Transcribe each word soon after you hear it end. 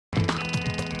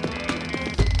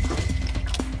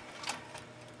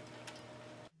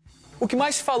O que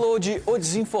mais falou de O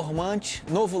Desinformante,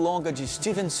 novo longa de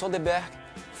Steven Soderbergh,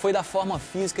 foi da forma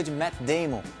física de Matt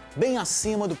Damon, bem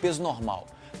acima do peso normal.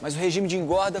 Mas o regime de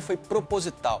engorda foi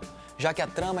proposital, já que a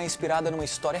trama é inspirada numa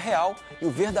história real e o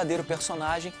verdadeiro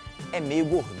personagem é meio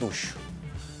gorducho.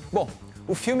 Bom,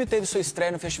 o filme teve sua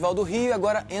estreia no Festival do Rio e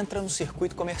agora entra no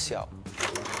circuito comercial.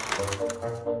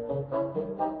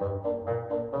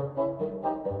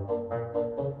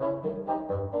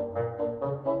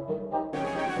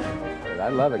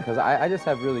 I love it because I just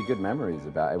have really good memories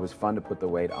about it. It was fun to put the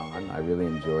weight on. I really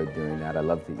enjoyed doing that. I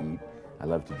love to eat. I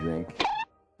love to drink.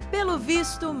 Pelo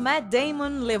visto, Matt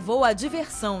Damon levou a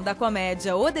diversão da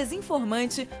comédia O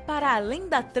Desinformante para além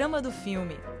da trama do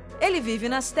filme. Ele vive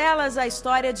nas telas a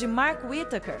história de Mark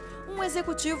Whittaker, um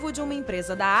executivo de uma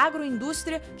empresa da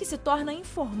agroindústria que se torna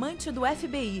informante do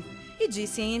FBI, e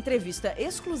disse em entrevista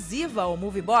exclusiva ao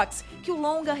Moviebox que o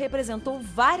longa representou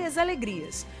várias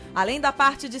alegrias. Além da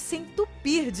parte de se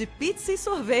entupir de pizza e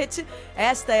sorvete,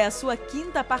 esta é a sua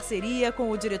quinta parceria com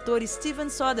o diretor Steven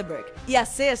Soderbergh, e a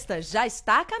sexta já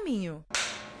está a caminho.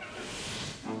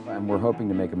 And we're hoping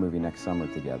to make a movie next summer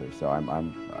together. So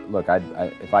look,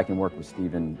 if I can work with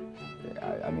Steven,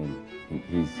 I mean,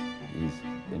 he's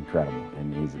incredible,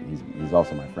 and he's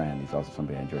also my friend. He's also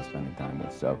somebody I enjoy spending time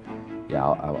with. So, yeah,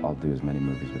 I'll do as many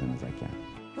movies with him as I can.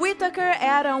 Whittaker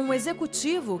era um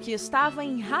executivo que estava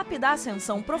em rápida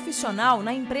ascensão profissional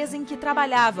na empresa em que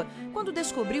trabalhava, quando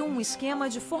descobriu um esquema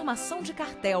de formação de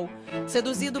cartel.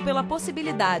 Seduzido pela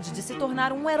possibilidade de se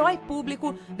tornar um herói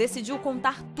público, decidiu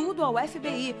contar tudo ao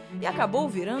FBI e acabou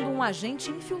virando um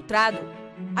agente infiltrado.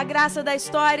 A graça da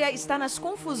história está nas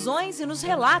confusões e nos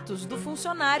relatos do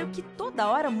funcionário que toda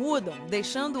hora mudam,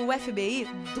 deixando o FBI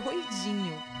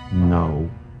doidinho.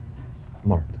 No.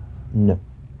 Mark, no.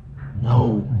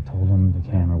 No. I told him the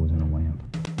camera was in a lamp.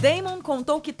 Damon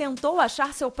contou que tentou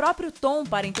achar seu próprio tom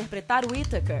para interpretar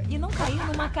Whittaker e não cair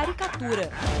numa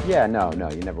caricatura. Yeah, no,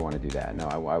 you never want to do that. No,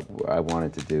 I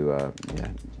wanted to do,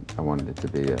 I wanted it to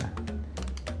be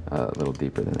a little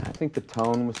deeper than that. I think the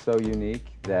tone was so unique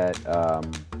that,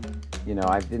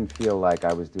 I didn't feel like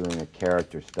I was doing a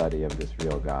character study of this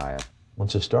real guy.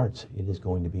 Once it starts, it is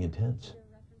going to be intense.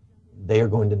 They are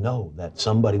going to know that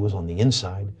somebody was on the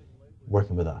inside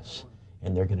working with us,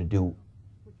 and they're going to do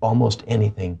almost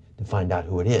anything to find out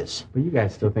who it is. But you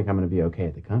guys still think I'm going to be okay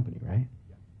at the company, right?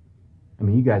 I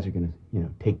mean, you guys are going to,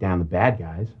 take down the bad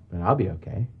guys, but I'll be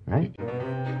okay, right?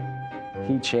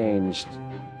 He changed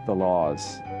the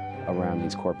laws around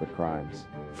these corporate crimes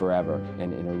forever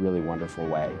and in a really wonderful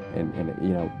way. And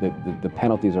the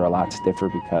penalties are a lot stiffer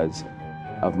because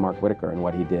of Mark Whittaker and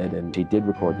what he did. And he did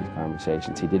record these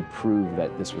conversations. He did prove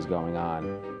that this was going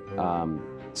on.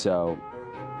 So,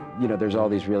 there's all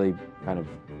these really kind of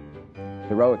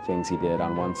heroic things he did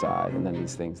on one side, and then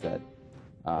these things that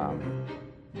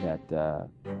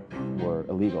were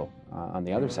illegal on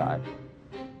the other side.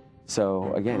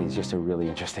 So, again, he's just a really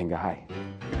interesting guy.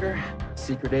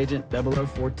 Secret Agent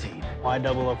 0014. Why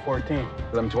 0014?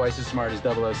 But I'm twice as smart as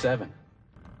 007.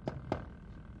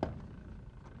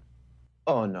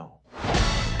 Oh, no.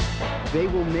 They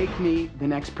will make me the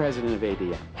next president of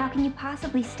ADM. How can you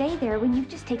possibly stay there when you've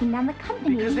just taken down the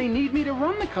company? Because they need me to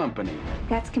run the company.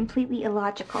 That's completely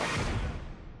illogical.